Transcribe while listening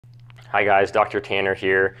Hi guys, Dr. Tanner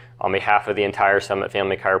here. On behalf of the entire Summit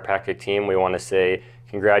Family Chiropractic team, we want to say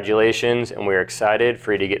congratulations, and we're excited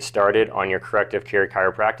for you to get started on your corrective care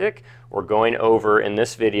chiropractic. We're going over in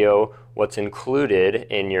this video what's included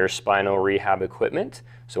in your spinal rehab equipment.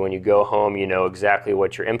 So when you go home, you know exactly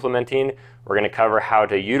what you're implementing. We're going to cover how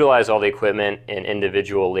to utilize all the equipment in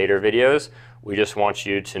individual later videos. We just want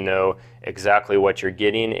you to know exactly what you're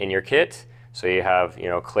getting in your kit, so you have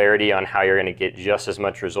clarity on how you're going to get just as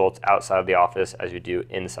much results outside of the office as you do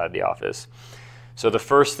inside the office. So the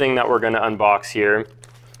first thing that we're going to unbox here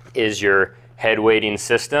is your head weighting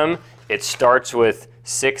system. It starts with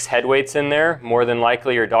 6 head weights in there. More than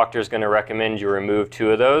likely your doctor is going to recommend you remove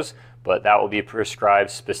 2 of those, but that will be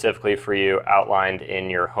prescribed specifically for you, outlined in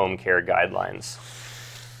your home care guidelines.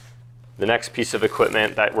 The next piece of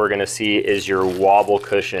equipment that we're going to see is your wobble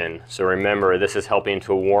cushion. So remember, this is helping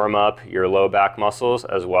to warm up your low back muscles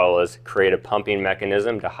as well as create a pumping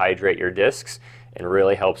mechanism to hydrate your discs, and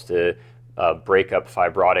really helps to break up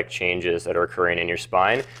fibrotic changes that are occurring in your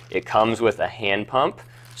spine. It comes with a hand pump,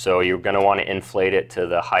 so you're going to want to inflate it to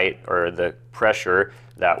the height or the pressure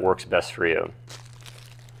that works best for you.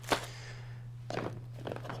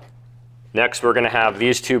 Next, we're going to have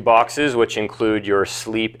these 2 boxes, which include your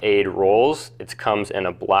sleep aid rolls. It comes in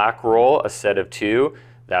a black roll, a set of 2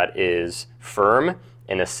 that is firm,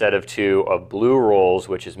 and a set of 2 of blue rolls,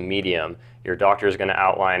 which is medium. Your doctor is going to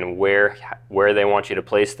outline where they want you to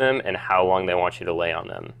place them and how long they want you to lay on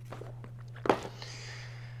them.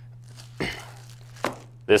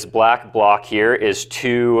 This black block here is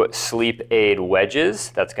 2 sleep aid wedges.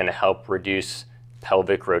 That's going to help reduce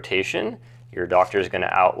pelvic rotation. Your doctor is going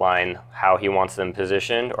to outline how he wants them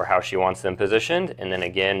positioned or how she wants them positioned, and then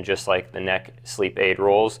again, just like the neck sleep aid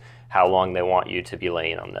rolls, how long they want you to be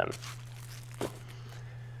laying on them.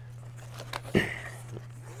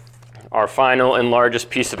 Our final and largest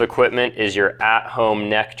piece of equipment is your at-home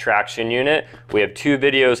neck traction unit. We have 2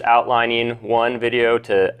 videos outlining, one video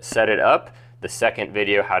to set it up, the second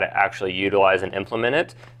video how to actually utilize and implement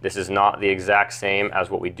it. This is not the exact same as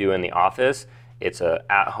what we do in the office. It's an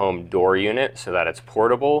at-home door unit so that it's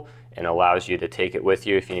portable and allows you to take it with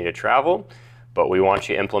you if you need to travel. But we want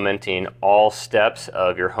you implementing all steps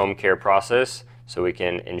of your home care process so we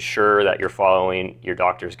can ensure that you're following your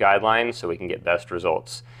doctor's guidelines so we can get best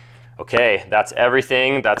results. Okay, that's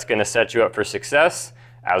everything that's going to set you up for success.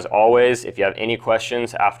 As always, if you have any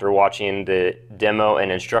questions after watching the demo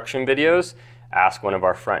and instruction videos, ask one of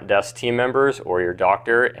our front desk team members or your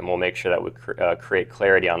doctor, and we'll make sure that we create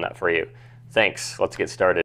clarity on that for you. Thanks. Let's get started.